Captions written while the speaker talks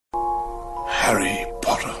Harry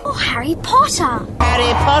Potter. Oh, Harry Potter.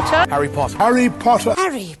 Harry Potter. Harry Potter.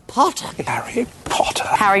 Harry Potter. Harry Potter.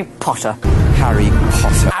 Harry Potter. Harry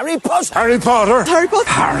Potter. Harry Potter. Harry Potter. Harry Potter. Harry Potter.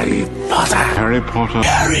 Harry Potter. Harry Potter.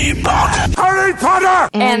 Harry Potter. Harry Potter.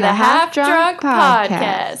 And the Half Drunk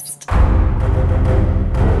Podcast.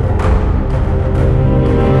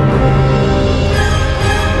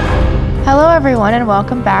 Hello, everyone, and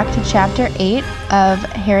welcome back to Chapter 8 of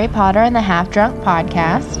Harry Potter and the Half Drunk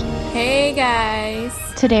Podcast. Hey, guys.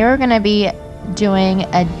 Today we're going to be doing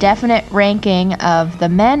a definite ranking of the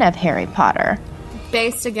men of Harry Potter.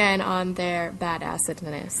 Based again on their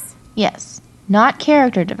badassedness. Yes, not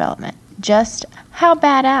character development, just how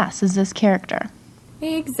badass is this character?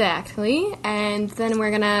 Exactly. And then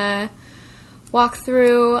we're going to walk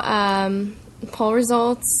through poll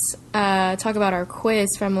results, talk about our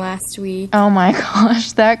quiz from last week. Oh my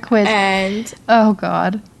gosh, that quiz. And oh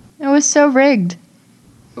god, it was so rigged.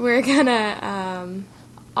 We're going to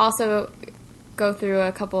also go through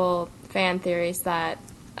a couple fan theories that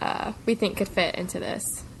we think could fit into this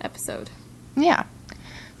episode. Yeah.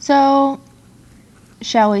 So,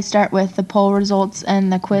 shall we start with the poll results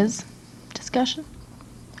and the quiz discussion?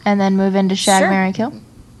 And then move into Shag, Sure. Marry, Kill?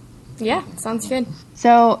 Yeah, sounds good.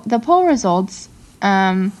 So, the poll results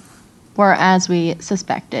were as we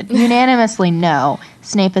suspected. Unanimously, no,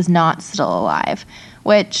 Snape is not still alive.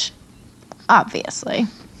 Which, obviously.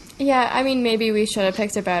 Yeah, I mean, maybe we should have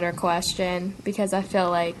picked a better question, because I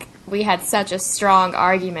feel like we had such a strong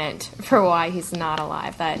argument for why he's not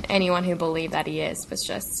alive that anyone who believed that he is was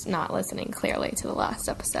just not listening clearly to the last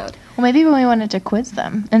episode. Well, maybe we wanted to quiz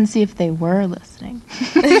them and see if they were listening.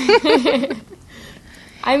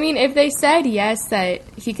 I mean, if they said yes, that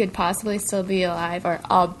he could possibly still be alive, or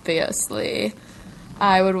obviously,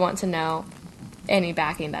 I would want to know any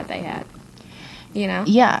backing that they had. You know?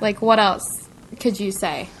 Yeah. Like, what else could you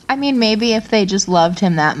say? I mean, maybe if they just loved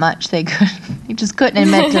him that much, they just couldn't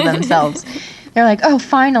admit to themselves. They're like, oh,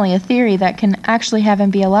 finally, a theory that can actually have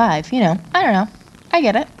him be alive. You know, I don't know. I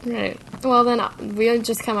get it. Right. Well, then we'll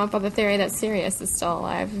just come up with a theory that Sirius is still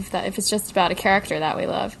alive, if it's just about a character that we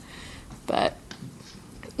love. But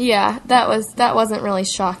yeah, that wasn't really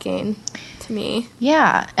shocking to me.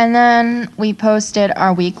 Yeah, and then we posted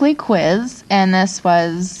our weekly quiz, and this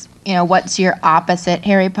was, you know, what's your opposite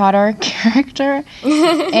Harry Potter character?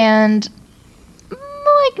 And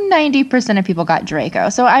like 90% of people got Draco,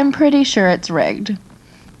 so I'm pretty sure it's rigged.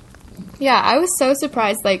 Yeah, I was so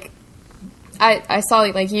surprised. Like, I saw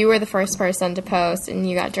like you were the first person to post, and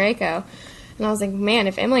you got Draco, and I was like, man,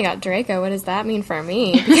 if Emily got Draco, what does that mean for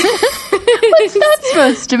me? What's that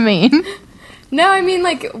supposed to mean? No, I mean,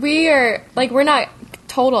 like, we're not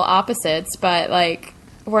total opposites, but like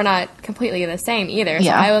we're not completely the same either. So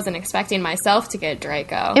Yeah. I wasn't expecting myself to get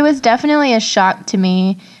Draco. It was definitely a shock to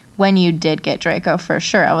me when you did get Draco, for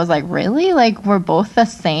sure. I was like, really? Like, we're both the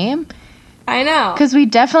same? I know. Because we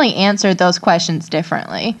definitely answered those questions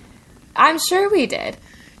differently. I'm sure we did.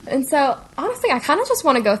 And so, honestly, I kind of just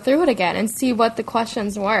want to go through it again and see what the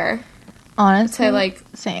questions were. Honestly, To, like,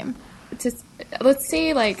 same. Just, let's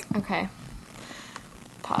see, like, okay.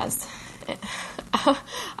 Pause.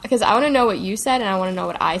 Because I want to know what you said, and I want to know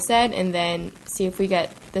what I said, and then see if we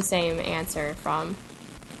get the same answer from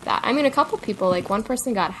that. I mean, a couple people, like, one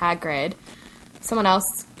person got Hagrid, someone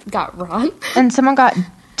else got Ron. And someone got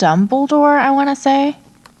Dumbledore, I want to say.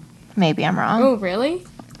 Maybe I'm wrong. Oh, really?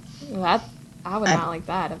 That I would not like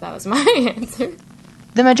that if that was my answer.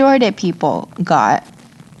 The majority of people got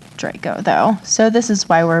Draco, though, so this is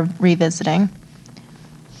why we're revisiting.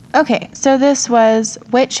 Okay, so this was,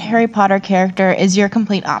 which Harry Potter character is your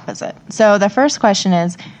complete opposite? So the first question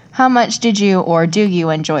is, how much did you or do you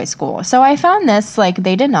enjoy school? So I found this, like,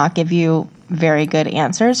 they did not give you very good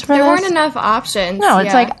answers for There this. weren't enough options. No,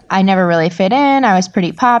 it's like, I never really fit in, I was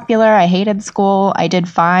pretty popular, I hated school, I did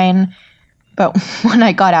fine, but when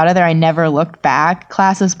I got out of there, I never looked back.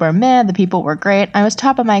 Classes were meh, the people were great, I was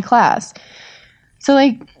top of my class. So,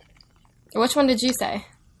 like, Which one did you say?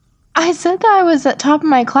 I said that I was at top of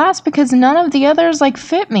my class because none of the others, like,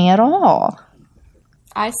 fit me at all.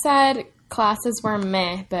 I said classes were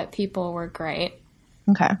meh, but people were great.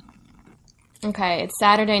 Okay. Okay, it's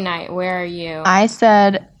Saturday night. Where are you? I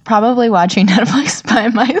said probably watching Netflix by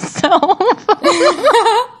myself.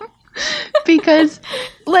 Because,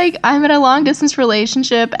 like, I'm in a long-distance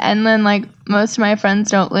relationship, and then, like, most of my friends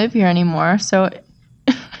don't live here anymore, so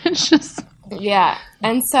it's just... Yeah,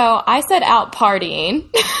 and so I said out partying.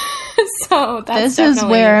 So that's this is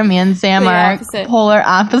where me and Sam are polar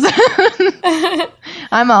opposite.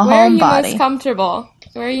 I'm a Where are you homebody. most comfortable?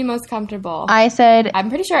 Where are you most comfortable? I said I'm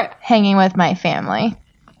pretty sure hanging with my family.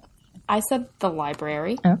 I said the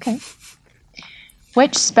library. Okay.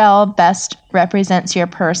 Which spell best represents your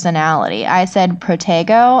personality? I said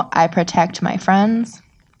protego. I protect my friends.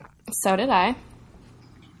 So did I.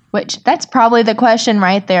 Which, that's probably the question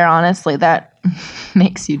right there, honestly, that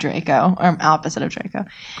makes you Draco, or opposite of Draco.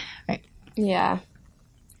 Right. Yeah.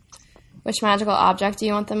 Which magical object do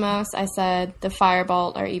you want the most? I said the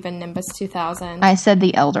Firebolt or even Nimbus 2000. I said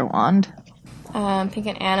the Elder Wand. Pick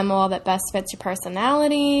an animal that best fits your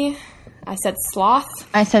personality. I said sloth.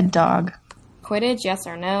 I said dog. Quidditch, yes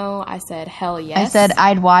or no? I said hell yes. I said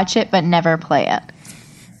I'd watch it but never play it.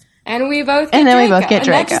 And we both get and then Draco. we both get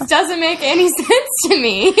Draco. And that just doesn't make any sense to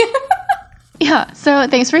me. Yeah, so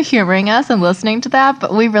thanks for humoring us and listening to that,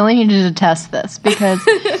 but we really needed to test this because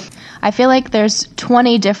I feel like there's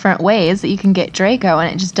 20 different ways that you can get Draco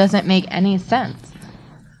and it just doesn't make any sense.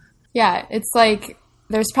 Yeah, it's like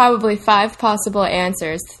there's probably 5 possible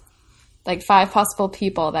answers, like 5 possible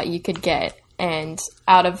people that you could get. And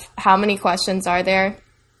out of how many questions are there?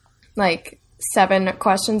 Like 7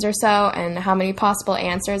 questions or so. And how many possible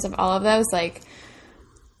answers of all of those? Like,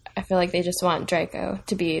 I feel like they just want Draco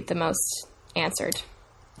to be the most answered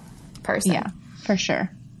person. Yeah, for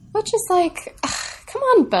sure. Which is like, come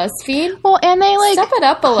on, BuzzFeed. Well, and they like step it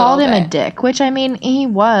up a little called him bit. a dick, which I mean, he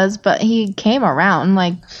was, but he came around.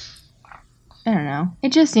 Like, I don't know.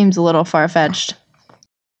 It just seems a little far-fetched.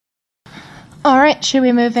 All right, should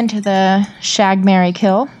we move into the Shag, Marry,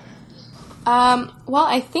 Kill? Well,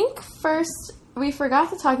 I think first we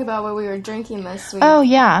forgot to talk about what we were drinking this week. Oh,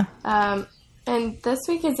 yeah. And this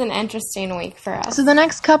week is an interesting week for us. So the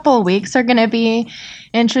next couple of weeks are going to be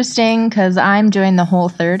interesting because I'm doing the Whole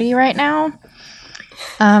 30 right now.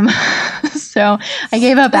 So I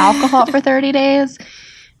gave up alcohol for 30 days.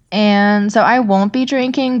 And so I won't be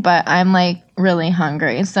drinking, but I'm like really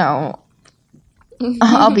hungry. So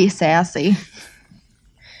I'll be sassy.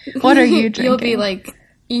 What are you drinking? You'll be like,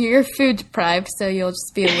 you're food deprived, so you'll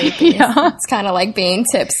just be loopy. Yeah. It's kind of like being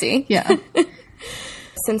tipsy. Yeah.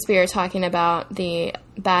 Since we are talking about the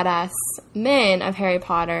badass men of Harry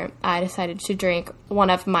Potter, I decided to drink one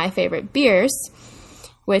of my favorite beers,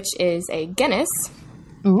 which is a Guinness.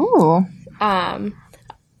 Ooh.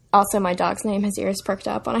 Also, my dog's name, his ears perked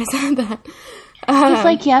up when I said that. He's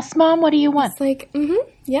like, yes, Mom, what do you want? It's like,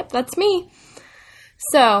 yep, that's me.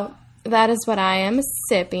 So, that is what I am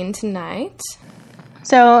sipping tonight.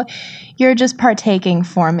 So, you're just partaking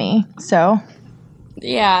for me, so.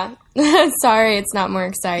 Yeah. Sorry, it's not more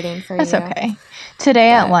exciting for That's you. That's okay.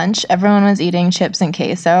 Today at lunch, everyone was eating chips and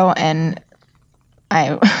queso, and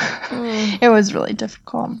it was really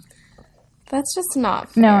difficult. That's just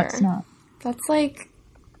not fair. No, it's not.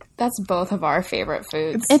 That's both of our favorite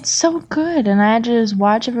foods. It's so good, and I had to just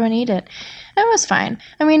watch everyone eat it. It was fine.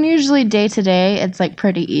 I mean, usually day to day, it's like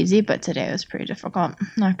pretty easy, but today was pretty difficult.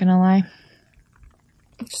 Not gonna lie.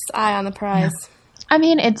 Just eye on the prize. Yeah. I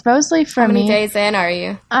mean, it's mostly for me. How many days in are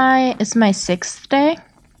you? It's my 6th day.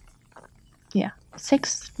 Yeah.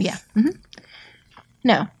 6th? Yeah. Mm-hmm.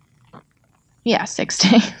 No. Yeah, 6th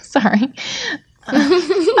day. Sorry. I'm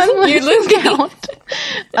losing count.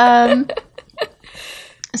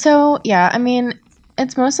 So, yeah, I mean,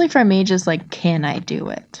 it's mostly for me just like, can I do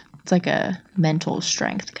it? It's like a mental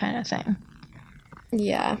strength kind of thing.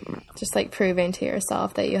 Yeah. Just like proving to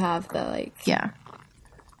yourself that you have the like... Yeah.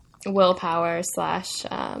 willpower /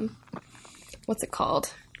 what's it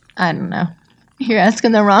called? I don't know. You're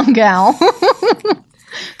asking the wrong gal.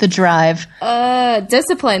 The drive.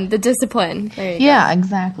 Discipline. The discipline. There you go. Yeah,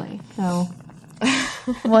 exactly. So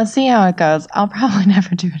we'll see how it goes. I'll probably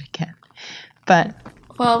never do it again. But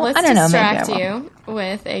well, let's I don't know, distract you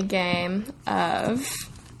with a game of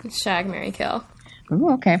Shag, Marry, Kill.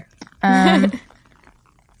 Ooh, okay.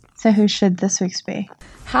 So who should this week's be?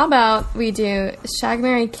 How about we do Shag,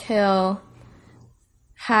 Marry, Kill,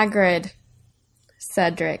 Hagrid,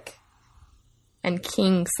 Cedric, and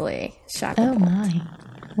Kingsley Shacklebolt. Oh my.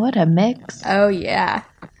 What a mix. Oh yeah.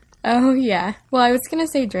 Oh yeah. Well, I was going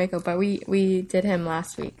to say Draco, but we did him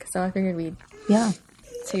last week, so I figured we'd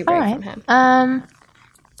take a break from him.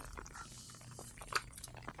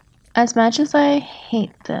 As much as I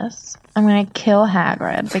hate this, I'm going to kill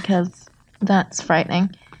Hagrid because that's frightening.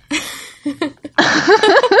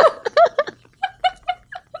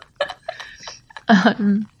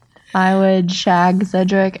 I would shag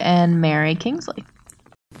Cedric and marry Kingsley.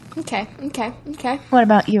 Okay. What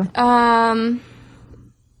about you?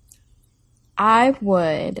 I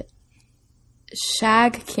would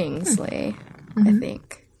shag Kingsley, I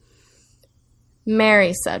think.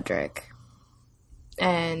 Marry Cedric.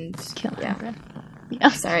 And Kill Hagrid. Yeah.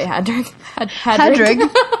 Sorry, Hadrick. Hadrig.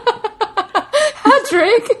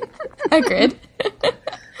 Hadrig. Hagrid.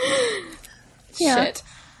 Yeah. Shit.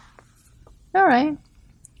 All right.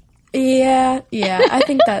 Yeah, I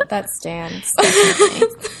think that stands.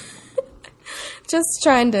 Just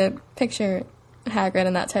trying to picture Hagrid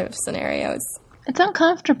in that type of scenario. It's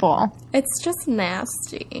uncomfortable. It's just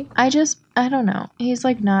nasty. I don't know. He's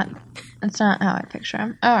like not, it's not how I picture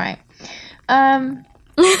him. All right.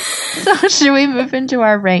 So should we move into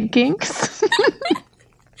our rankings?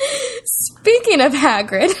 Speaking of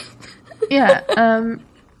Hagrid. Yeah.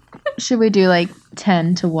 Should we do like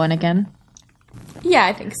 10 to 1 again? Yeah,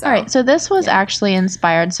 I think so. All right. So this was actually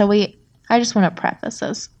inspired. I just want to preface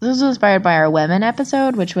this. This was inspired by our women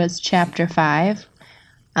episode, which was chapter 5.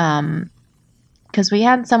 Because we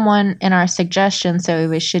had someone in our suggestion, so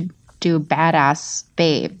we should do badass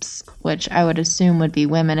babes, which I would assume would be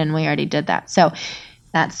women, and we already did that. So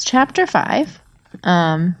that's chapter 5.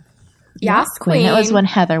 Yass Queen. It was when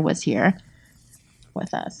Heather was here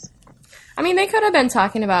with us. I mean, they could have been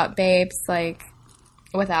talking about babes, like,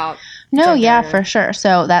 without... No, gender. yeah, for sure.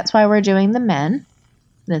 So that's why we're doing the men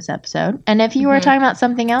this episode. And if you were talking about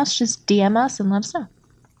something else, just DM us and let us know.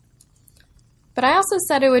 But I also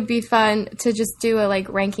said it would be fun to just do a, like,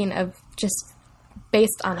 ranking of just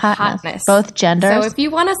based on hotness. Both genders. So if you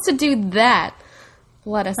want us to do that,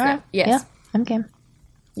 let us know. Right. Yes. Yeah, I'm game.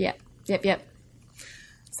 Yeah. Yep.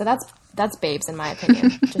 So that's babes, in my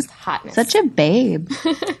opinion. Just hotness. Such a babe.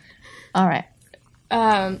 All right.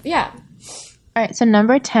 Yeah. All right, so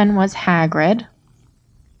number 10 was Hagrid.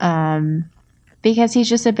 Because he's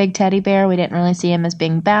just a big teddy bear, we didn't really see him as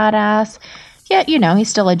being badass. Yet, he's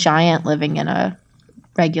still a giant living in a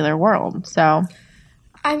regular world, so...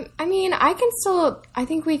 I mean, I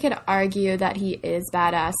think we could argue that he is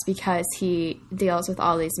badass because he deals with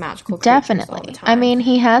all these magical creatures Definitely. all the time. I mean,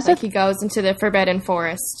 he has he goes into the Forbidden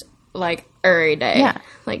Forest, like, every day. Yeah.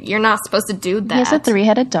 Like, you're not supposed to do that. He has a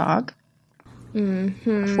 3-headed dog.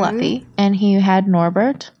 Mm-hmm. Fluffy. And he had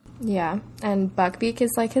Norbert. Yeah. And Buckbeak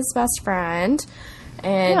is, like, his best friend.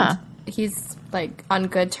 And he's, like, on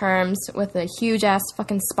good terms with a huge-ass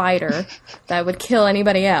fucking spider that would kill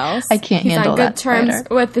anybody else. I can't handle that He's on good terms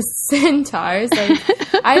with the centaurs.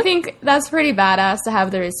 Like, I think that's pretty badass to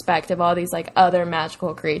have the respect of all these, like, other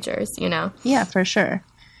magical creatures, Yeah, for sure.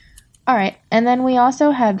 All right. And then we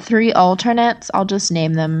also had 3 alternates. I'll just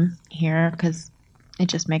name them here because it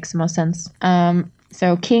just makes the most sense.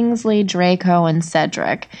 So Kingsley, Draco, and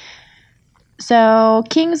Cedric. So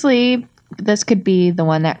Kingsley... This could be the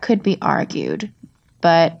one that could be argued,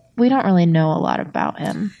 but we don't really know a lot about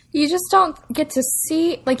him. You just don't get to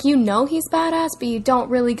see, like, he's badass, but you don't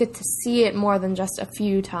really get to see it more than just a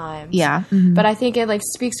few times. Yeah. Mm-hmm. But I think it, like,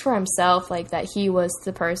 speaks for himself, like, that he was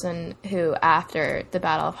the person who, after the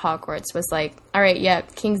Battle of Hogwarts, was like, all right, yeah,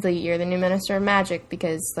 Kingsley, you're the new Minister of Magic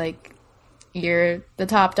because, like, you're the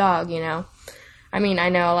top dog, I mean, I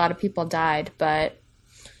know a lot of people died, but...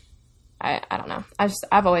 I don't know.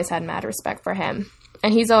 I've always had mad respect for him.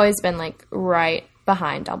 And he's always been, like, right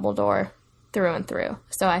behind Dumbledore through and through.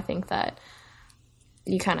 So I think that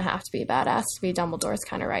you kind of have to be badass to be Dumbledore's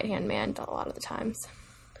kind of right-hand man a lot of the times.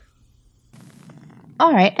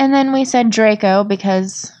 All right. And then we said Draco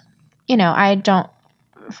because, I don't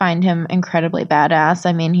find him incredibly badass.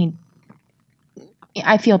 I mean,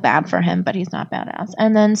 I feel bad for him, but he's not badass.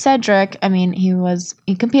 And then Cedric, I mean,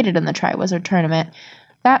 he competed in the Triwizard Tournament.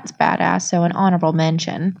 That's badass, so an honorable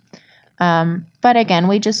mention. But again,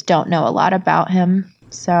 we just don't know a lot about him,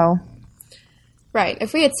 so... Right.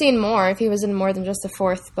 If we had seen more, if he was in more than just the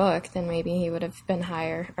 4th book, then maybe he would have been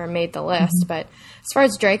higher or made the list. Mm-hmm. But as far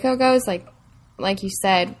as Draco goes, like you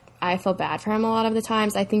said, I feel bad for him a lot of the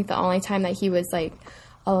times. I think the only time that he was, like,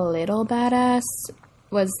 a little badass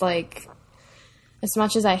was, like... As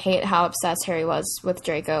much as I hate how obsessed Harry was with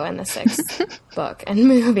Draco in the 6th book and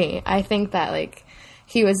movie, I think that, like...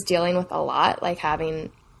 He was dealing with a lot, like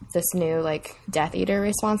having this new, like, Death Eater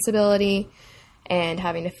responsibility and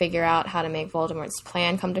having to figure out how to make Voldemort's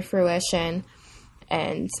plan come to fruition.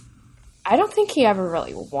 And I don't think he ever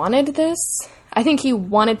really wanted this. I think he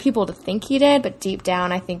wanted people to think he did, but deep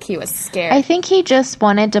down I think he was scared. I think he just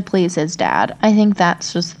wanted to please his dad. I think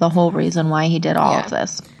that's just the whole reason why he did all of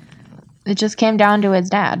this. It just came down to his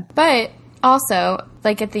dad. But... Also,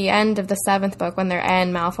 like, at the end of the 7th book, when they're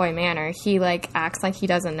in Malfoy Manor, he, like, acts like he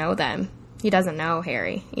doesn't know them. He doesn't know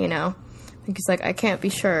Harry, Like, he's like, I can't be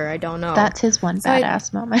sure, I don't know. That's his one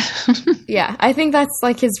badass moment. Yeah, I think that's,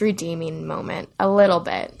 like, his redeeming moment, a little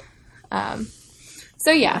bit.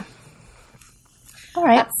 So, yeah. All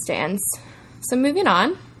right. That stands. So, moving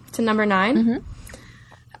on to number 9.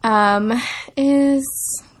 Mm-hmm.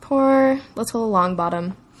 Is poor little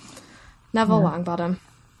Longbottom. Neville Longbottom.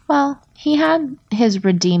 Well, he had his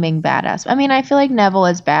redeeming badass. I mean, I feel like Neville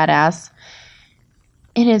is badass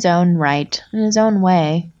in his own right, in his own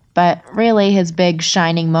way. But really, his big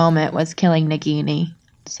shining moment was killing Nagini.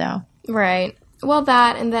 So Right. Well,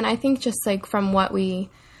 that, and then I think just like from what we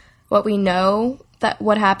know that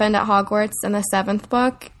what happened at Hogwarts in the 7th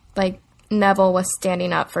book, like Neville was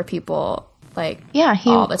standing up for people like he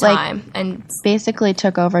all the time, and basically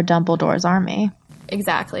took over Dumbledore's army.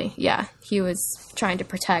 exactly, yeah, he was trying to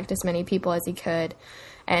protect as many people as he could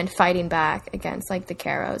and fighting back against like the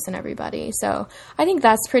Carrows and everybody. So I think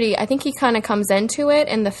that's pretty. I think he kind of comes into it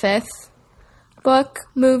in the 5th book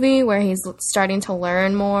movie where he's starting to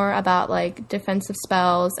learn more about like defensive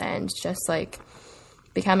spells and just like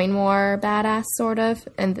becoming more badass sort of,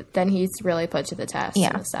 and then he's really put to the test in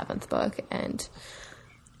the 7th book. And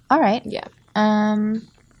all right, yeah,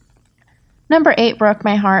 number 8 broke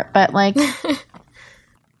my heart, but like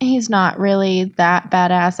he's not really that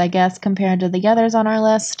badass, I guess, compared to the others on our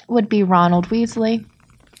list. Would be Ronald Weasley.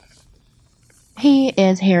 He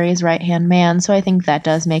is Harry's right-hand man, so I think that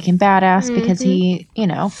does make him badass because he,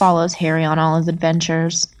 follows Harry on all his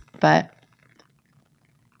adventures. But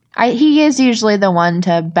he is usually the one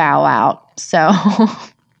to bow out. So, I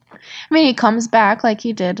mean, he comes back like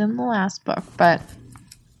he did in the last book, but,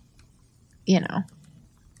 Yeah,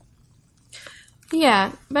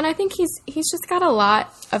 but I think he's just got a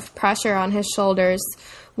lot of pressure on his shoulders.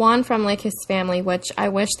 One, from like his family, which I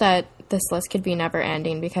wish that this list could be never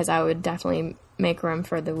ending because I would definitely make room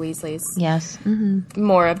for the Weasleys. Yes. Mm-hmm.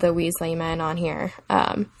 More of the Weasley men on here.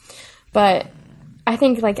 But I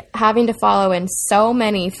think like having to follow in so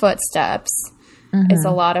many footsteps is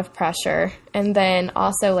a lot of pressure. And then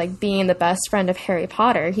also like being the best friend of Harry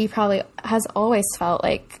Potter, he probably has always felt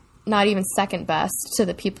like not even second best to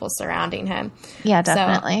the people surrounding him. Yeah,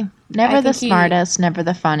 definitely. So, never the smartest, never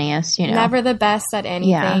the funniest, Never the best at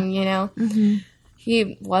anything, Mm-hmm.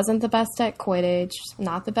 He wasn't the best at Quidditch,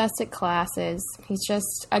 not the best at classes. He's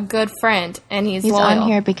just a good friend, and he's loyal. On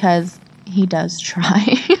here because he does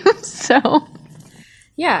try. So,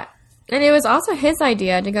 yeah. And it was also his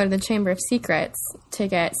idea to go to the Chamber of Secrets to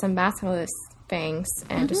get some basilisk fangs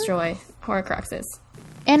and destroy Horcruxes.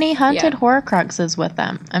 And he hunted Horcruxes with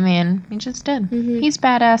them. I mean, he just did. He's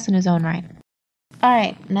badass in his own right. All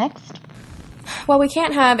right, next. Well, we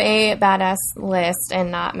can't have a badass list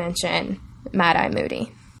and not mention Mad-Eye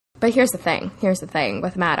Moody. But here's the thing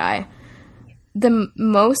with Mad-Eye. The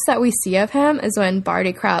most that we see of him is when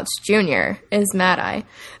Barty Crouch Jr. is Mad-Eye.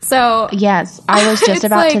 So yes, I was just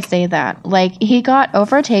about to say that. Like, he got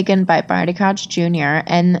overtaken by Barty Crouch Jr.,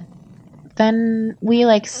 and then we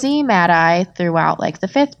like see Mad-Eye throughout like the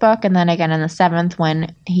 5th book, and then again in the 7th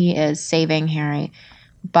when he is saving Harry,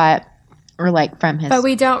 but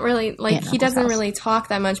we don't really like he doesn't really talk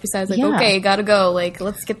that much besides like okay, gotta go, like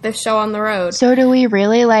let's get this show on the road. So do we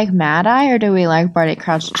really like Mad-Eye or do we like Barty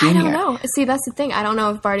Crouch Jr.? I don't know. See, that's the thing. I don't know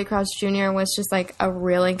if Barty Crouch Jr. was just like a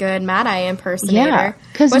really good Mad-Eye impersonator. Yeah,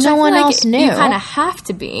 because no one else knew. You kind of have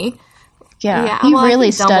to be. Yeah, he really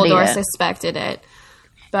studied Dumbledore it. Suspected it.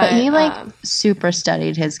 But he super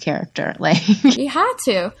studied his character. Like he had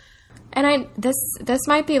to. And this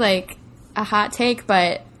might be like a hot take,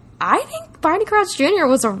 but I think Barty Crouch Jr.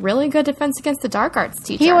 was a really good Defense Against the Dark Arts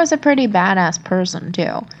teacher. He was a pretty badass person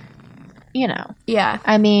too. Yeah.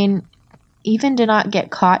 I mean, even to not get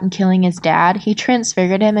caught in killing his dad, he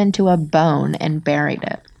transfigured him into a bone and buried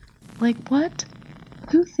it. Like what?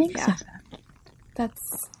 Who thinks of that?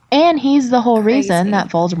 And he's the whole reason that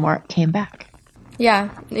Voldemort came back. Yeah,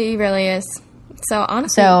 he really is. So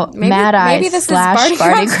honestly, Mad-Eye this / Barty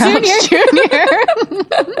Crouch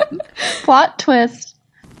Jr. Plot twist.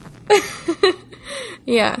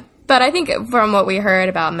 Yeah, but I think from what we heard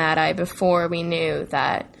about Mad-Eye before, we knew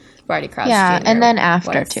that Barty Crouch Jr. and then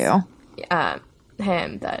after too, I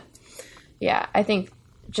think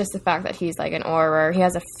just the fact that he's like an Auror, he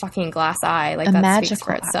has a fucking glass eye, like a that speaks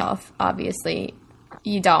for itself. Obviously,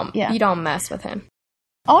 you don't mess with him.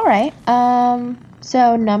 All right.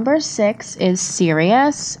 So number 6 is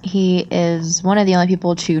Sirius. He is one of the only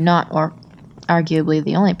people to not, or arguably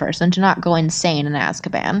the only person to not go insane in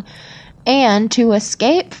Azkaban, and to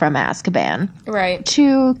escape from Azkaban. Right.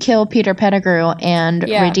 To kill Peter Pettigrew and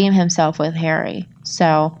redeem himself with Harry.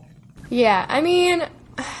 So. Yeah, I mean,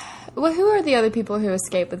 well, who are the other people who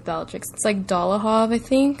escape with Bellatrix? It's like Dolohov, I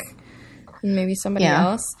think, and maybe somebody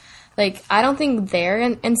else. Like, I don't think they're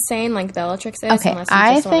insane like Bellatrix is. Okay,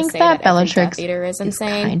 I think that Bellatrix is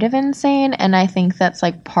kind of insane, and I think that's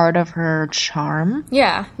like part of her charm.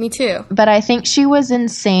 Yeah, me too. But I think she was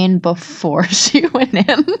insane before she went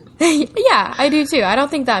in. Yeah, I do too. I don't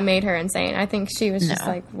think that made her insane. I think she was just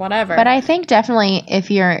like, whatever. But I think definitely if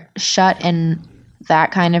you're shut in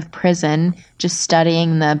that kind of prison, just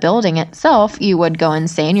studying the building itself, you would go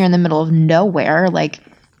insane. You're in the middle of nowhere, like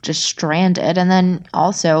just stranded. And then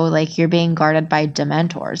also, like, you're being guarded by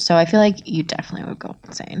Dementors. So I feel like you definitely would go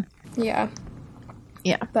insane. Yeah.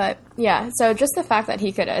 Yeah. But, yeah, so just the fact that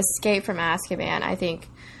he could escape from Azkaban, I think,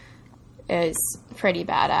 is pretty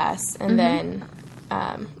badass. And then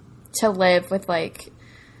to live with, like,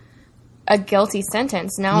 a guilty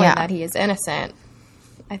sentence, knowing that he is innocent.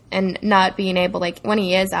 And not being able, like, when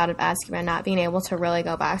he is out of Azkaban, not being able to really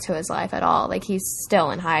go back to his life at all. Like, he's still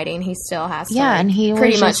in hiding. He still has to, and he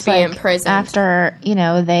pretty was much just, be like, imprisoned. After,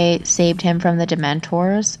 they saved him from the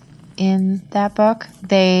Dementors in that book,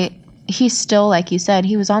 he's still, like you said,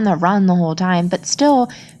 he was on the run the whole time, but still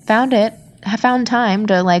found time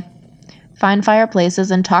to, like, find fireplaces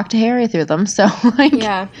and talk to Harry through them. So, like...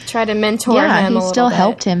 Yeah, try to mentor him a little bit. Yeah, he still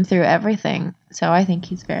helped him through everything. So I think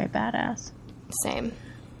he's very badass. Same.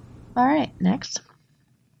 All right, next.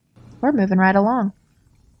 We're moving right along.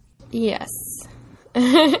 Yes.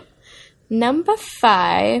 Number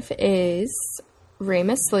 5 is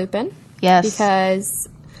Remus Lupin. Yes. Because,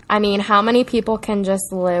 I mean, how many people can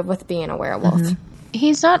just live with being a werewolf?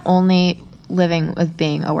 He's not only living with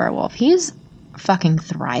being a werewolf, he's fucking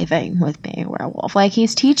thriving with being a werewolf. Like,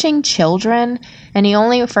 he's teaching children, and he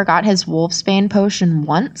only forgot his wolfsbane potion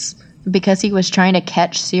once because he was trying to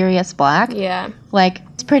catch Sirius Black. Yeah. Like,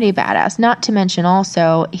 it's pretty badass. Not to mention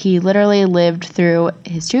also, he literally lived through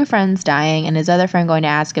his 2 friends dying and his other friend going to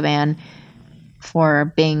Azkaban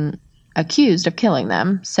for being accused of killing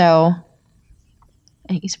them. So, I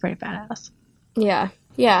think he's pretty badass. Yeah.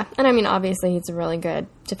 Yeah. And I mean, obviously, he's a really good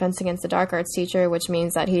Defense Against the Dark Arts teacher, which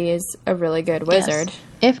means that he is a really good wizard. Yes.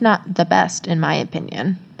 If not the best, in my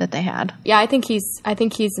opinion, that they had. Yeah, I think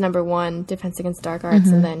he's number 1 Defense Against Dark Arts,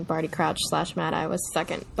 and then Barty Crouch / Mad Eye was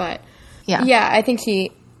second. But yeah, I think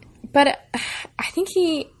he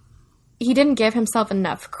didn't give himself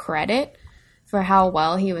enough credit for how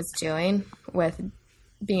well he was doing with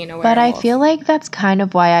being a werewolf. But I feel like that's kind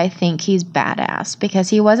of why I think he's badass, because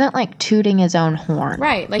he wasn't, like, tooting his own horn.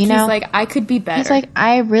 Right. Like, he's like, I could be better. He's like,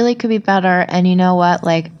 I really could be better, and you know what?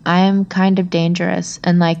 Like, I am kind of dangerous,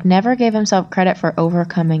 and, like, never gave himself credit for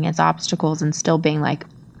overcoming his obstacles and still being, like,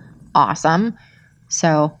 awesome.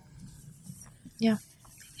 So, yeah.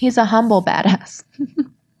 He's a humble badass.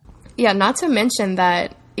 Yeah, not to mention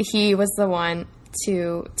that he was the one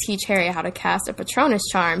to teach Harry how to cast a Patronus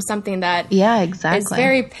charm, something that is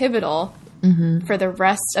very pivotal for the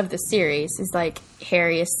rest of the series. Is like,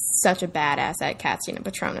 Harry is such a badass at casting a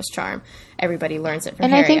Patronus charm. Everybody learns it from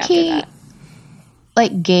Harry. And I think he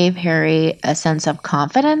like gave Harry a sense of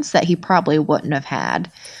confidence that he probably wouldn't have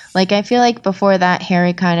had. Like, I feel like before that,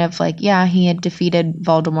 Harry kind of, like, yeah, he had defeated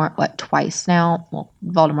Voldemort, twice now? Well,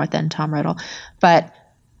 Voldemort, then Tom Riddle. But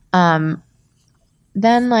then,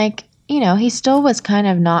 like, he still was kind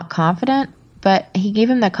of not confident, but he gave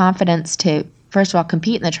him the confidence to, first of all,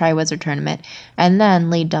 compete in the Triwizard Tournament, and then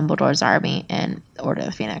lead Dumbledore's army in Order of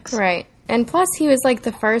the Phoenix. Right. And plus, he was, like,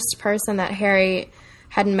 the first person that Harry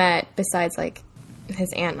had met besides, like,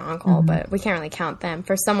 his aunt and uncle, but we can't really count them,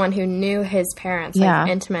 for someone who knew his parents, like,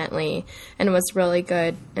 intimately, and was really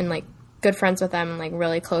good, and, like, good friends with them, and, like,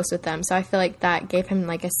 really close with them. So I feel like that gave him,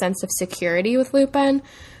 like, a sense of security with Lupin,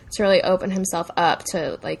 to really open himself up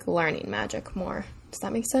to, like, learning magic more. Does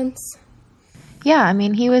that make sense? Yeah, I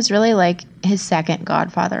mean, he was really, like, his second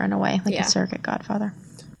godfather in a way. Like, a surrogate godfather.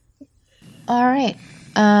 All right.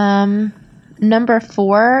 Number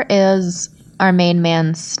 4 is our main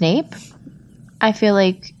man, Snape. I feel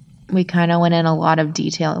like we kind of went in a lot of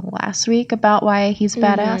detail last week about why he's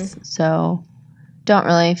badass, so don't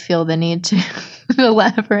really feel the need to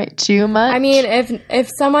elaborate too much. I mean, if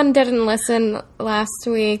someone didn't listen last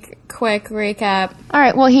week, quick recap. All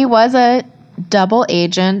right, well, he was a double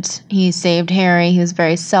agent. He saved Harry. He was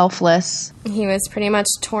very selfless. He was pretty much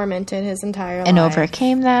tormented his entire life. And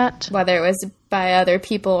overcame that. Whether it was by other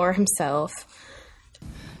people or himself.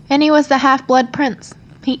 And he was the Half-Blood Prince.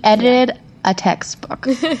 He edited a textbook.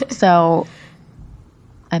 So,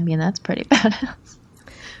 I mean, that's pretty badass.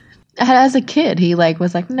 As a kid, he, like,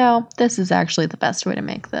 was like, no, this is actually the best way to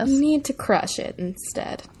make this. You need to crush it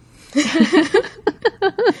instead.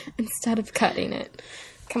 Instead of cutting it.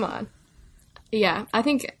 Come on. Yeah, I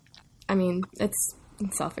mean, it's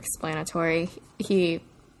self-explanatory. He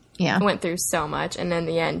went through so much, and in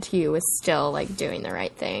the end, he was still, like, doing the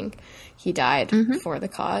right thing. He died for the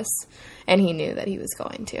cause, and he knew that he was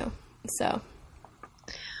going to. So.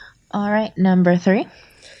 All right, number 3.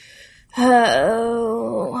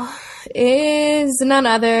 Oh, is is none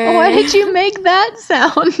other. Why did you make that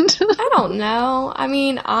sound? I don't know. I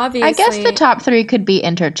mean, obviously. I guess the top three could be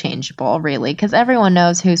interchangeable, really, because everyone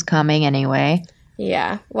knows who's coming anyway.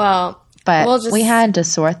 Yeah, well. But we had to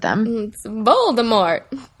sort them. It's Voldemort.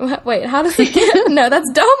 Wait, how does it go? No,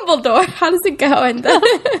 that's Dumbledore. How does it go? And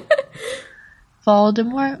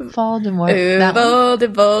Voldemort. Ooh, Voldemort.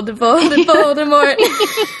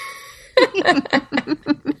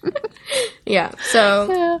 Yeah,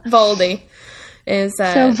 so Voldy is so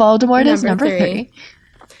Voldemort is number 3.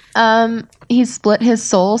 He split his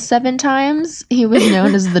soul 7 times. He was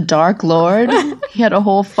known as the Dark Lord. He had a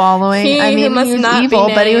whole following. He was evil,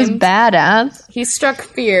 but he was badass. He struck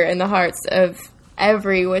fear in the hearts of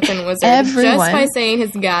every witch and wizard Everyone. just by saying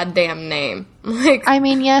his goddamn name. Like, I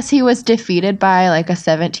mean, yes, he was defeated by like a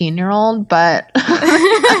 17-year-old, but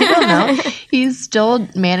I don't know. He still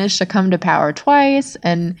managed to come to power twice,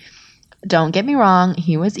 and don't get me wrong,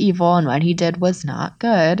 he was evil and what he did was not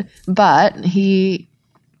good, but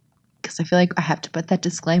because I feel like I have to put that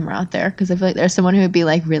disclaimer out there because I feel like there's someone who would be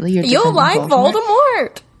like, really? You'll like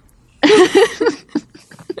Voldemort.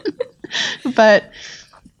 But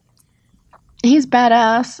he's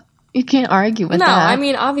badass. You can't argue with that. No, I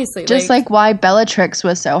mean, obviously. Just like why Bellatrix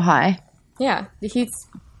was so high. Yeah, he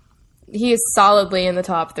is solidly in the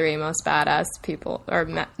top 3 most badass people, or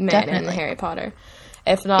men in Harry Potter.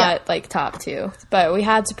 If not, like, top 2. But we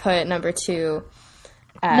had to put number 2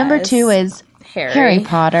 as... Number 2 is Harry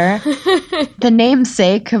Potter. The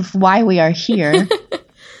namesake of why we are here.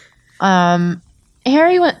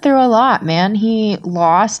 Harry went through a lot, man. He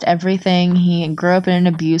lost everything. He grew up in an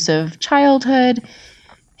abusive childhood.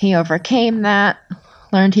 He overcame that.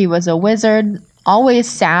 Learned he was a wizard. Always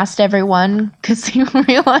sassed everyone because he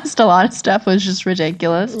realized a lot of stuff was just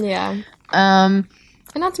ridiculous. Yeah.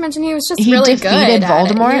 And not to mention he was just he really good at defeated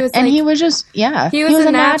Voldemort, it. And he was just, he was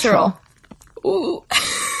a natural. Ooh.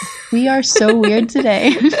 We are so weird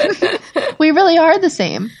today. We really are the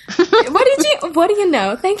same. What do you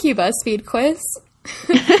know? Thank you, BuzzFeed quiz,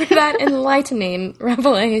 for that enlightening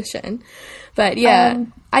revelation. But yeah,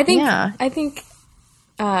 I think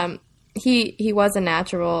he was a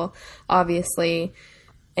natural, obviously,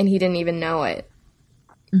 and he didn't even know it.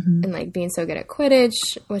 Mm-hmm. And like being so good at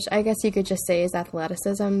Quidditch, which I guess you could just say is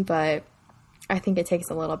athleticism, but I think it takes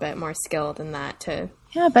a little bit more skill than that to.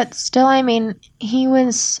 Yeah, but still, I mean, he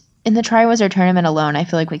was in the Triwizard Tournament alone. I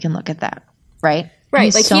feel like we can look at that, right? Right,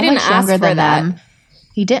 He's like so he didn't much ask younger for than that. them.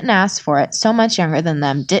 He didn't ask for it. So much younger than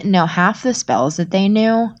them. Didn't know half the spells that they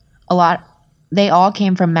knew. A lot. They all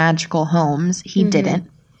came from magical homes. He didn't.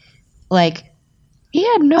 Like, he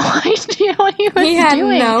had no idea what he was doing. He had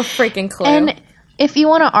no freaking clue. And if you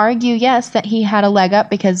want to argue, yes, that he had a leg up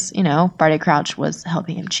because, Barty Crouch was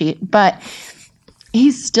helping him cheat, but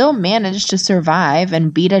he still managed to survive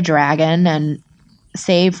and beat a dragon and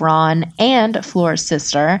save Ron and Flora's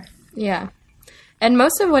sister. Yeah. And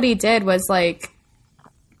most of what he did was, like,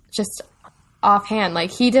 just offhand.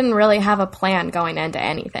 Like, he didn't really have a plan going into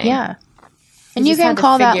anything. Yeah. And you can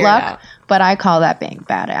call that luck, but I call that being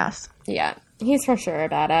badass. Yeah. He's for sure a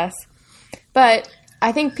badass. But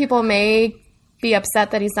I think people may be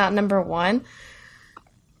upset that he's not number 1.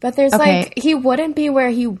 But there's, he wouldn't be where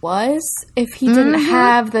he was if he didn't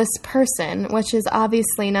have this person, which is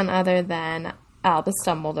obviously none other than Albus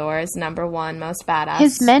Dumbledore is number 1 most badass.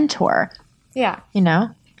 His mentor. Yeah.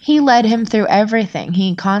 He led him through everything.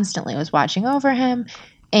 He constantly was watching over him.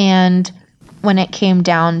 And when it came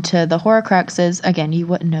down to the Horcruxes, again, you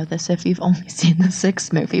wouldn't know this if you've only seen the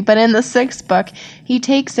 6th movie, but in the 6th book, he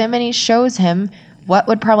takes him and he shows him what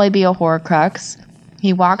would probably be a Horcrux.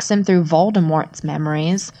 He walks him through Voldemort's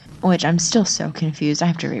memories, which I'm still so confused. I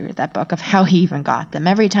have to reread that book of how he even got them.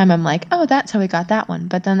 Every time I'm like, oh, that's how he got that one.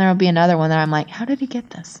 But then there will be another one that I'm like, how did he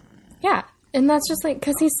get this? Yeah. And that's just like,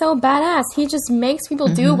 because he's so badass. He just makes people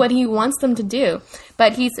do what he wants them to do.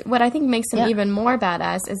 But what I think makes him even more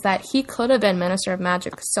badass is that he could have been Minister of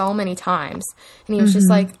Magic so many times. And he was just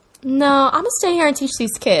like, no, I'm going to stay here and teach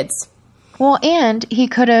these kids. Well, and he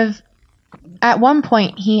could have, at one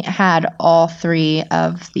point, he had all 3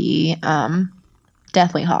 of the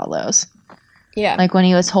Deathly Hallows. Yeah. Like when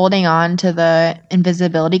he was holding on to the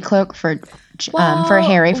invisibility cloak for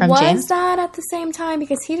Harry from James. Was that at the same time?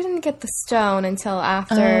 Because he didn't get the stone until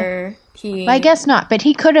after he... I guess not, but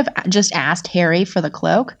he could have just asked Harry for the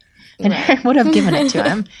cloak, and Harry would have given it to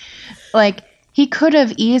him. Like, he could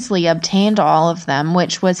have easily obtained all of them,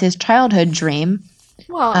 which was his childhood dream.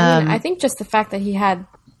 Well, I think just the fact that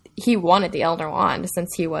he wanted the Elder Wand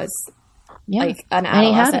since he was... like an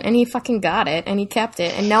adolescent, and he fucking got it, and he kept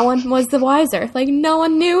it, and no one was the wiser. Like, no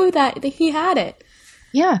one knew that he had it.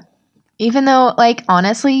 Yeah. Even though, like,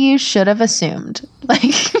 honestly, you should have assumed.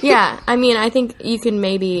 Like, Yeah, I mean, I think you can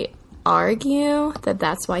maybe argue that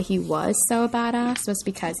that's why he was so badass, was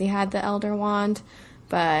because he had the Elder Wand,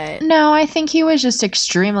 but... No, I think he was just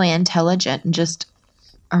extremely intelligent and just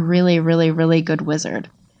a really, really, really good wizard.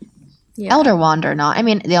 Yeah. Elder Wand or not. I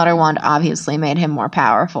mean, the Elder Wand obviously made him more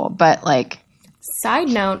powerful, but, like... Side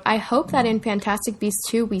note, I hope that in Fantastic Beasts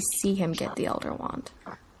 2 we see him get the Elder Wand.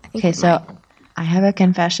 I think Okay, so I have a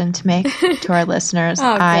confession to make to our listeners.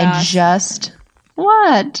 Oh, I gosh. just...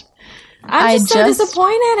 What? I'm just so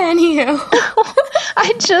disappointed in you.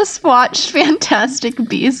 I just watched Fantastic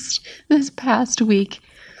Beasts this past week.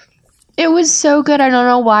 It was so good. I don't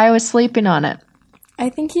know why I was sleeping on it. I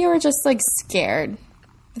think you were just, like, scared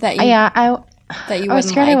that you I was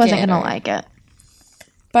scared I wasn't going to like it.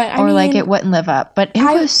 But Or, like, it wouldn't live up. But it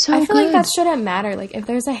was so good. I feel like that shouldn't matter. Like, if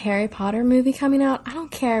there's a Harry Potter movie coming out, I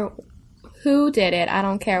don't care who did it. I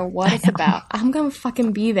don't care what it's about. I'm going to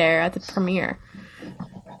fucking be there at the premiere.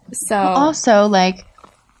 So... Also, like,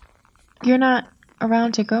 you're not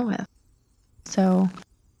around to go with. So...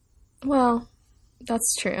 Well,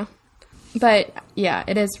 that's true. But, yeah,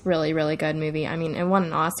 it is really, really good movie. I mean, it won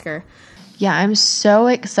an Oscar. Yeah, I'm so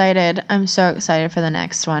excited. I'm so excited for the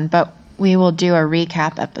next one. But we will do a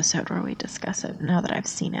recap episode where we discuss it now that I've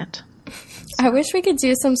seen it. I wish we could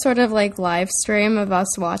do some sort of, like, live stream of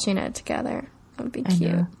us watching it together. That would be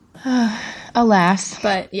cute. Alas.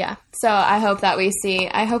 But, yeah. So, I hope we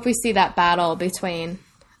see that battle between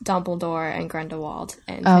Dumbledore and Grindelwald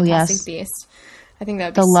in Fantastic Beasts. I think that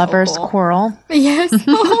would be the so lovers' cool. quarrel. Yes.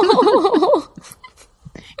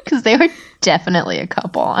 Because they were definitely a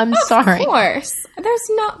couple. I'm sorry. Of course. There's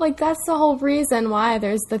not, like, that's the whole reason why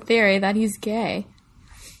there's the theory that he's gay.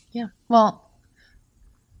 Yeah. Well.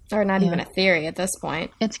 Or not even a theory at this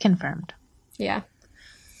point. It's confirmed. Yeah.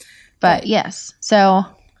 But yes. So,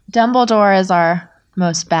 Dumbledore is our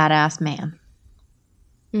most badass man.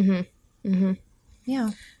 Mm-hmm. Mm-hmm.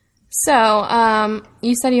 Yeah. So,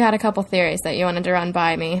 you said you had a couple theories that you wanted to run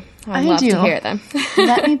by me. I'd love to hear them.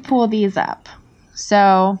 Let me pull these up.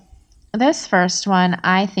 So, this first one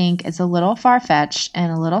I think is a little far-fetched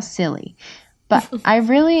and a little silly. But I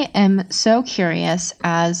really am so curious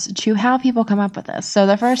as to how people come up with this. So,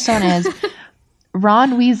 the first one is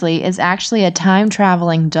Ron Weasley is actually a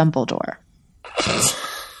time-traveling Dumbledore.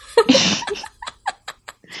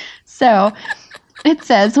 So... It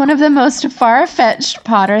says, one of the most far-fetched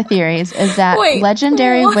Potter theories is that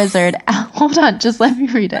legendary wizard... Hold on, just let me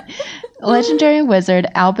read it. Legendary wizard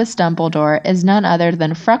Albus Dumbledore is none other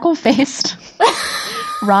than freckle-faced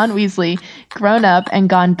Ron Weasley, grown up and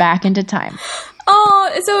gone back into time.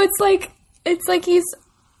 Oh, so it's like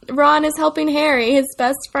Ron is helping Harry, his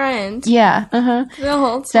best friend. Yeah, uh-huh. The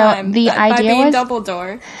whole time. So the idea by being was...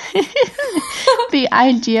 Dumbledore. The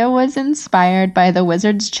idea was inspired by the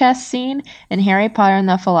wizard's chess scene in Harry Potter and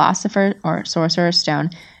the Philosopher or Sorcerer's Stone,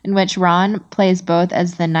 in which Ron plays both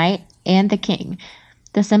as the knight and the king,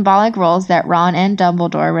 the symbolic roles that Ron and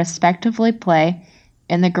Dumbledore respectively play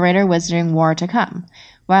in the greater wizarding war to come.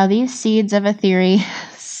 While these seeds of a theory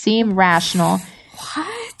seem rational...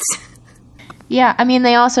 What? Yeah, I mean,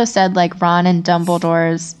 they also said, like, Ron and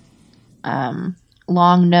Dumbledore's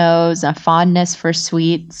long nose, a fondness for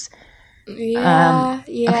sweets... Yeah.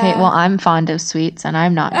 Okay, well, I'm fond of sweets, and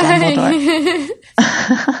I'm not Dumbledore.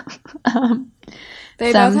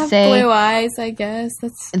 They Some both have say blue eyes, I guess.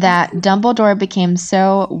 that Dumbledore became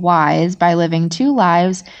so wise by living 2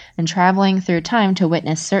 lives and traveling through time to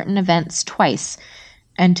witness certain events twice,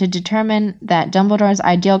 and to determine that Dumbledore's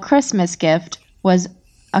ideal Christmas gift was...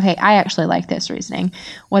 Okay, I actually like this reasoning.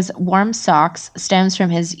 Was warm socks stems from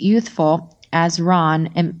his youthful, as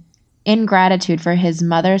Ron... in gratitude for his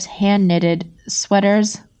mother's hand-knitted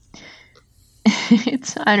sweaters.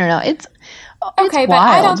 I don't know. It's okay, wild. but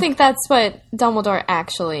I don't think that's what Dumbledore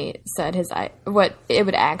actually said what it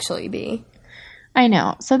would actually be. I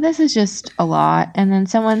know. So this is just a lot. And then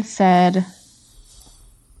someone said...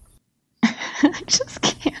 I just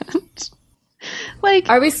can't. Like...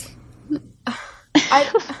 Are we...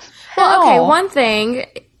 Well, okay, one thing...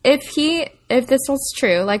 If this was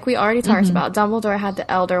true, like we already talked about, Dumbledore had the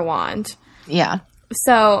Elder Wand. Yeah.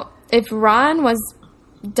 So, if Ron was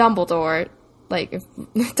Dumbledore, like, if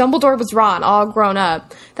Dumbledore was Ron, all grown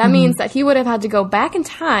up, that means that he would have had to go back in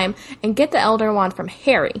time and get the Elder Wand from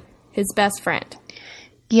Harry, his best friend.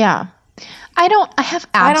 Yeah. I have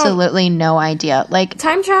absolutely no idea. Like,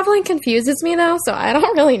 time traveling confuses me, though, so I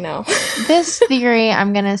don't really know. This theory,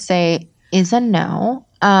 I'm going to say, is a no.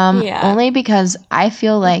 Only because I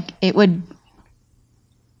feel like it would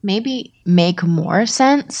maybe make more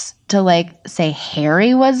sense to, like, say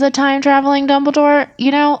Harry was a time-traveling Dumbledore,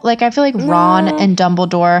 you know? Like, I feel like Ron and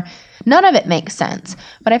Dumbledore, none of it makes sense.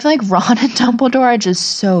 But I feel like Ron and Dumbledore are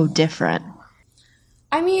just so different.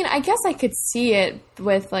 I mean, I guess I could see it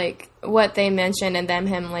with, like, what they mentioned and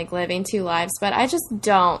him, like, living two lives. But I just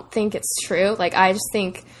don't think it's true. Like, I just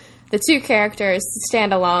think the two characters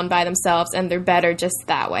stand alone by themselves, and they're better just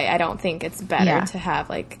that way. I don't think it's better to have,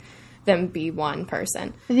 like, them be one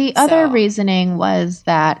person. The other reasoning was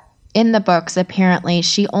that in the books, apparently,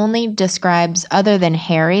 she only describes, other than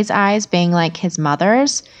Harry's eyes being like his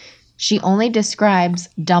mother's, she only describes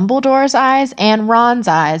Dumbledore's eyes and Ron's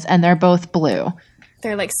eyes, and they're both blue.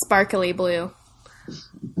 They're like sparkly blue.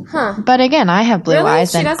 Huh. But again, I have blue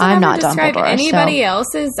eyes, and I'm not Dumbledore. She doesn't ever describe anybody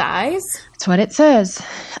else's eyes? That's what it says.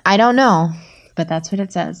 I don't know, but that's what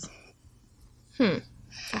it says.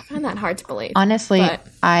 I find that hard to believe. Honestly,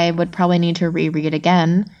 I would probably need to reread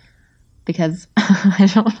again because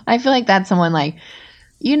I feel like that's someone like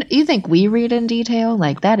you think we read in detail?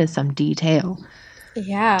 Like that is some detail.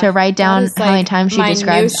 Yeah. To write down how many times she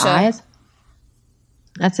describes eyes.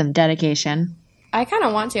 That's some dedication. I kind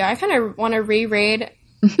of want to. I kind of want to reread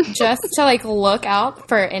just to like look out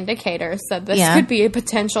for indicators that this could be a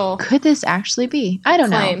potential. Could this actually be? I don't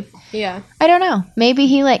know. Yeah. I don't know. Maybe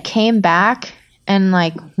he like came back and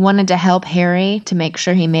like wanted to help Harry to make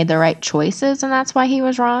sure he made the right choices, and that's why he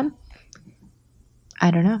was Ron.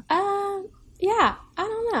 I don't know. Yeah, I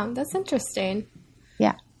don't know. That's interesting.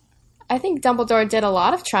 Yeah. I think Dumbledore did a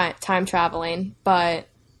lot of time traveling, but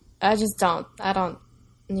I just don't. I don't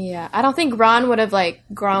think Ron would have like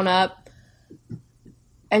grown up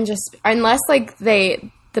and just unless like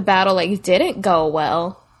the battle like didn't go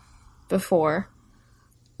well before.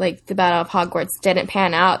 Like, the Battle of Hogwarts didn't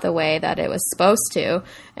pan out the way that it was supposed to.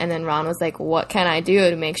 And then Ron was like, what can I do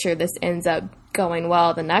to make sure this ends up going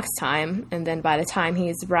well the next time? And then by the time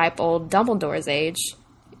he's ripe old Dumbledore's age,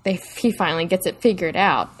 he finally gets it figured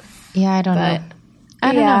out. Yeah, I don't know.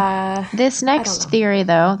 I don't know. This next theory,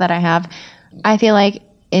 though, that I have, I feel like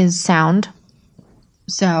is sound.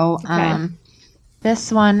 So,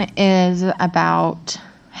 this one is about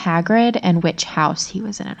Hagrid and which house he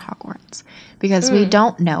was in at Hogwarts. Because we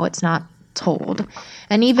don't know. It's not told.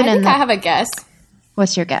 And even I have a guess.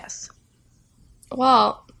 What's your guess?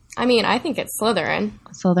 Well, I mean, I think it's Slytherin.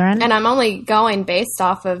 Slytherin? And I'm only going based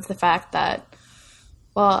off of the fact that,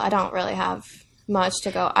 well, I don't really have much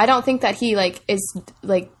to go. I don't think that he, like, is,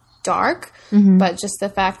 like, dark. But just the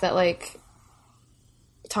fact that, like,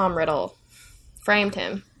 Tom Riddle framed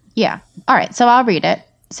him. Yeah. All right. So I'll read it.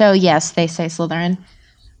 So, yes, they say Slytherin.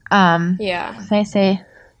 Yeah. They say...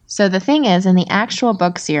 So the thing is, in the actual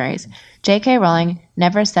book series, J.K. Rowling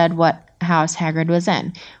never said what house Hagrid was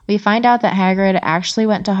in. We find out that Hagrid actually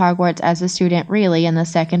went to Hogwarts as a student really in the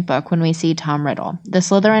second book when we see Tom Riddle, the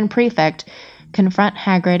Slytherin prefect, confront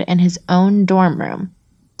Hagrid in his own dorm room.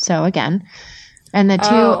 So again, and the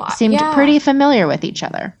two seemed pretty familiar with each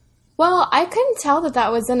other. Well, I couldn't tell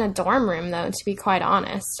that was in a dorm room, though, to be quite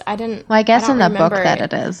honest. I didn't... Well, I guess in the book that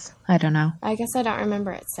it is. I don't know. I guess I don't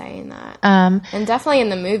remember it saying that. And definitely in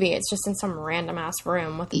the movie, it's just in some random-ass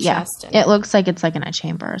room with a chest in it. It looks like it's like in a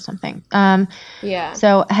chamber or something. Yeah.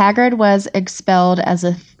 So Hagrid was expelled as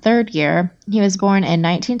a third year. He was born in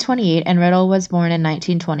 1928, and Riddle was born in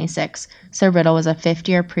 1926. So Riddle was a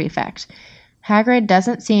fifth-year prefect. Hagrid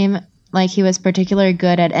doesn't seem... like he was particularly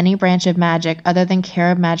good at any branch of magic other than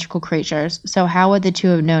care of magical creatures, so how would the two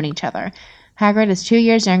have known each other? Hagrid is 2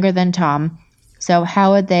 years younger than Tom, so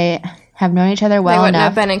how would they have known each other well enough? They wouldn't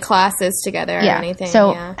have been in classes together or anything.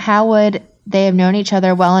 So how would they have known each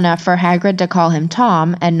other well enough for Hagrid to call him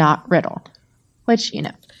Tom and not Riddle? Which, you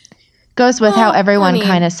know, goes with how everyone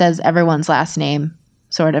kind of says everyone's last name,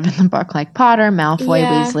 sort of in the book, like Potter, Malfoy,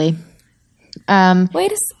 Weasley.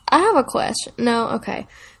 I have a question. No, okay.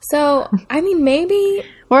 So, I mean, maybe...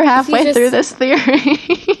 We're halfway through this theory.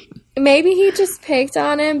 Maybe he just picked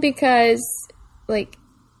on him because, like,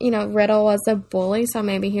 you know, Riddle was a bully, so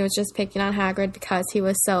maybe he was just picking on Hagrid because he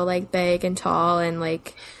was so, like, big and tall and,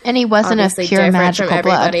 like... And he wasn't a pure magical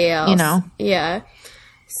blood, else. You know? Yeah.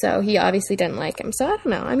 So, he obviously didn't like him. So, I don't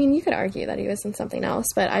know. I mean, you could argue that he was in something else,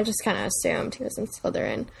 but I just kind of assumed he was in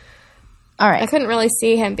Slytherin. All right. I couldn't really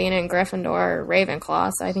see him being in Gryffindor or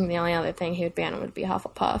Ravenclaw, so I think the only other thing he would be in would be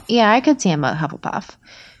Hufflepuff. Yeah, I could see him at Hufflepuff.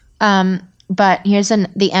 But here's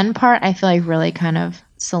the end part, I feel like really kind of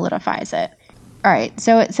solidifies it. All right,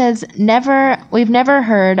 so it says, we've never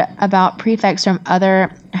heard about prefects from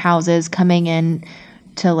other houses coming in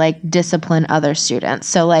to, like, discipline other students.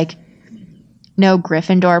 So, like, no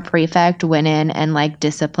Gryffindor prefect went in and, like,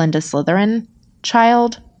 disciplined a Slytherin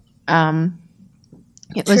child.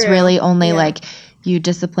 It was True. really only Yeah. like you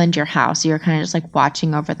disciplined your house. You were kind of just like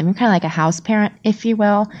watching over them. You're kind of like a house parent, if you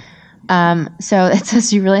will. So it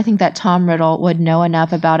says, you really think that Tom Riddle would know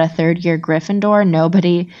enough about a third-year Gryffindor?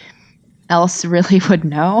 Nobody else really would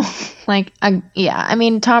know. Like, yeah, I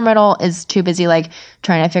mean, Tom Riddle is too busy like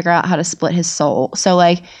trying to figure out how to split his soul. So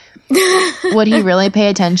like, would he really pay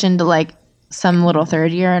attention to like some little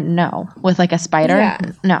third year? No. With like a spider? Yeah.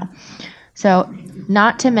 No. So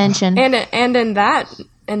not to mention, And in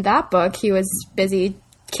that book, he was busy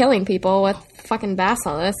killing people with fucking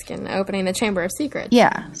basilisk and opening the Chamber of Secrets.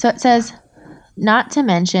 yeah. So it says, not to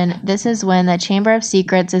mention, this is when the Chamber of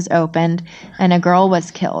Secrets is opened and a girl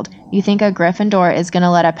was killed. You think a Gryffindor is going to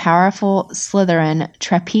let a powerful Slytherin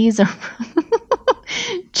trapeze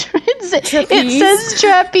It says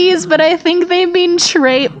trapeze, but I think they mean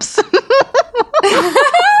trapes.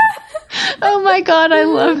 Oh my god, I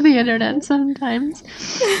love the internet sometimes.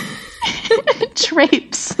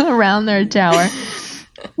 Trapes around their tower.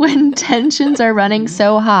 When tensions are running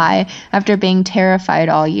so high after being terrified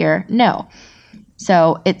all year. No.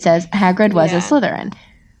 So it says Hagrid was a Slytherin.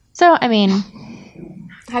 So, I mean...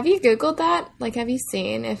 Have you Googled that? Like, have you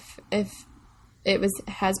seen if it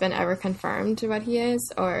has been ever confirmed what he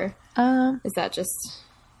is? Or is that just...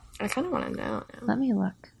 I kind of want to know now. Let me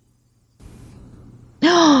look.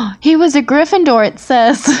 He was a Gryffindor, it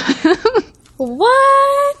says.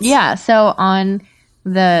 What? Yeah, so on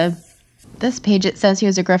this page it says he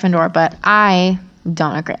was a Gryffindor, but I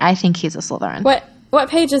don't agree. I think he's a Slytherin. What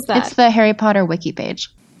page is that? It's the Harry Potter wiki page,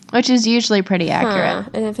 which is usually pretty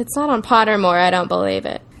accurate. And if it's not on Pottermore, I don't believe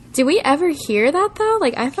it. Do we ever hear that, though?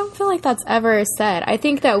 Like, I don't feel like that's ever said. I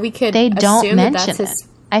think that we could They don't assume mention that that's it.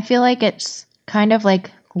 I feel like it's kind of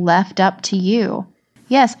like left up to you.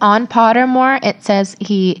 Yes, on Pottermore, it says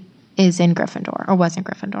he is in Gryffindor, or was in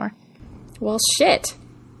Gryffindor. Well, shit.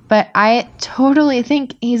 But I totally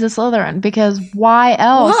think he's a Slytherin, because why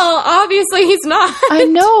else? Well, obviously he's not. I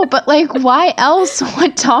know, but like, why else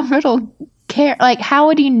would Tom Riddle care? Like, how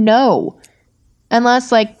would he know?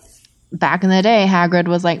 Unless, like, back in the day, Hagrid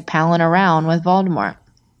was like palling around with Voldemort,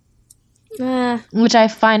 which I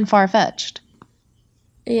find far-fetched.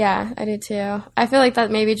 Yeah, I do too. I feel like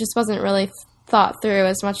that maybe just wasn't really thought through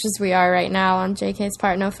as much as we are right now on JK's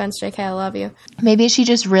part. No offense, JK, I love you. Maybe she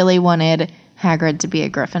just really wanted Hagrid to be a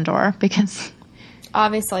Gryffindor, because...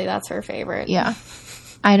 Obviously, that's her favorite. Yeah.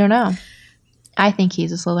 I don't know. I think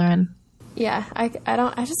he's a Slytherin. Yeah, I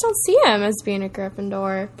just don't see him as being a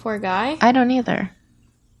Gryffindor. Poor guy. I don't either.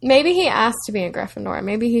 Maybe he asked to be a Gryffindor.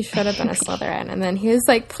 Maybe he should have been a Slytherin. And then he was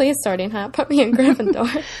like, please, Sorting Hat, put me in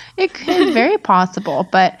Gryffindor. It's very possible,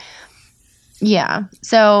 but yeah.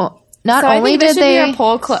 So not So only I think this did should they... be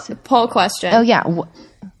a poll question. Oh, yeah.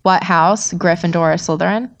 What house? Gryffindor or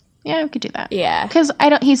Slytherin? Yeah, we could do that. Yeah. Because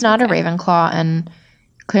he's not a Ravenclaw and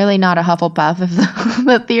clearly not a Hufflepuff if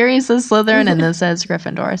the theory says Slytherin and this says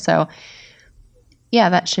Gryffindor. So, yeah,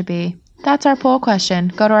 that's our poll question.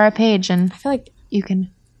 Go to our page and I feel like... you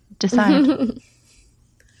can decide.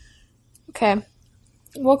 Okay.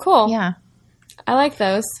 Well, cool. Yeah. I like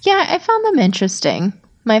those. Yeah, I found them interesting.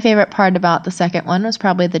 My favorite part about the second one was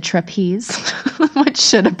probably the trapeze, which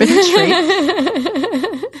should have been a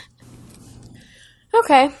treat.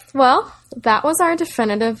 Okay, well, that was our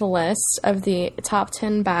definitive list of the top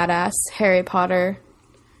 10 badass Harry Potter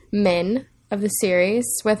men of the series,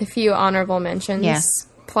 with a few honorable mentions, Yes.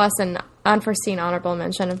 plus an unforeseen honorable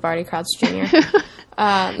mention of Barty Crouch Jr.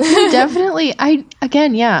 Definitely.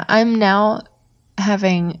 I'm now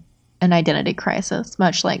having an identity crisis,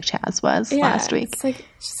 much like Chaz was last week. It's like,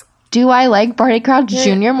 just, Do I like Barty Crouch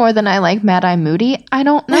Jr. more than I like Mad-Eye Moody? I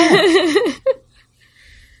don't know.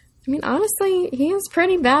 I mean, honestly, he is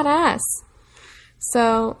pretty badass.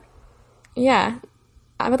 So, yeah.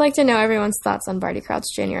 I would like to know everyone's thoughts on Barty Crouch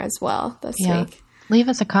Jr. as well this week. Leave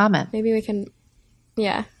us a comment. Maybe we can,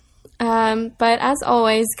 yeah. But as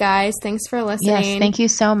always, guys, thanks for listening. Yes, thank you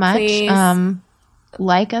so much. Please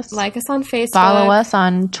like us. like us on Facebook. Follow us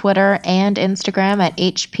on Twitter and Instagram at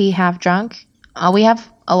HP Half Drunk. We have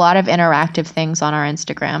a lot of interactive things on our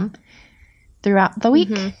Instagram throughout the week.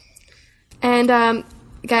 Mm-hmm. And,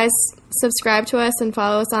 guys, subscribe to us and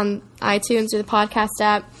follow us on iTunes or the podcast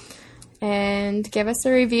app. And give us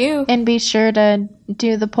a review. And be sure to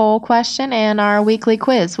do the poll question and our weekly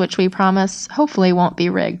quiz, which we promise hopefully won't be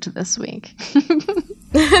rigged this week.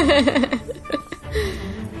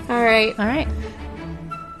 All right. All right.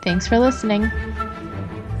 Thanks for listening.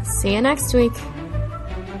 See you next week.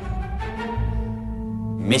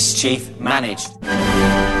 Mischief managed.